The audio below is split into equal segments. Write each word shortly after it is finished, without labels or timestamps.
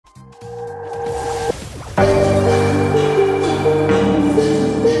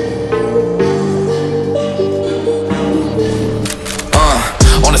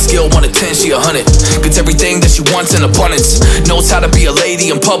10, she 100. Gets everything that she wants in abundance. Knows how to be a lady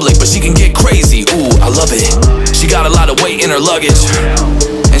in public, but she can get crazy, ooh, I love it. She got a lot of weight in her luggage,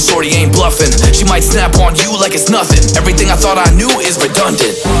 and shorty ain't bluffing. She might snap on you like it's nothing. Everything I thought I knew is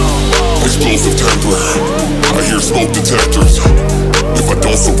redundant. Explosive temper, I hear smoke detectors. If I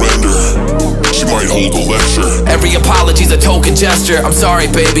don't surrender, she might hold a lecture. Every apology's a token gesture. I'm sorry,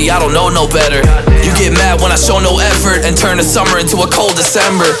 baby, I don't know no better. You get mad when I show no effort and turn the summer into a cold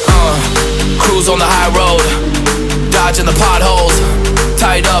December. Cruise on the high road, dodging the potholes,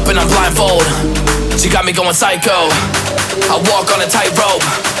 tied up and I'm blindfold. She got me going psycho. I walk on a tightrope,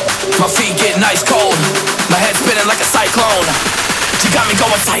 my feet getting ice cold, my head spinning like a cyclone. She got me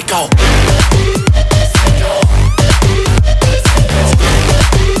going psycho.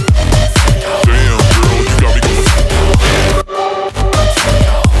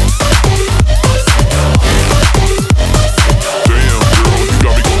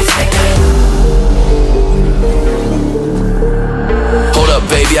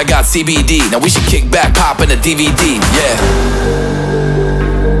 Baby, I got CBD. Now we should kick back, pop in a DVD, yeah.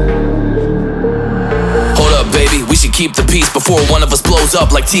 Hold up, baby, we should keep the peace before one of us blows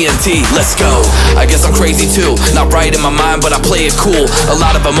up like TNT. Let's go. I guess I'm crazy too. Not right in my mind, but I play it cool. A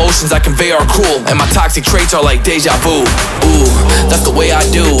lot of emotions I convey are cruel, and my toxic traits are like deja vu. Ooh, that's the way I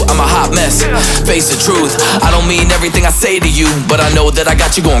do. I'm a hot mess, face the truth. I don't mean everything I say to you, but I know that I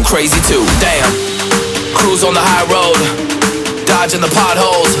got you going crazy too. Damn. Cruise on the high road, dodging the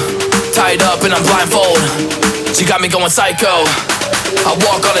potholes, tied up and I'm blindfold. She got me going psycho. I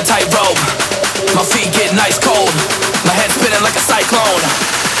walk on a tightrope, my feet getting ice cold, my head spinning like a cyclone.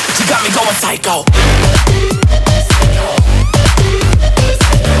 She got me going psycho.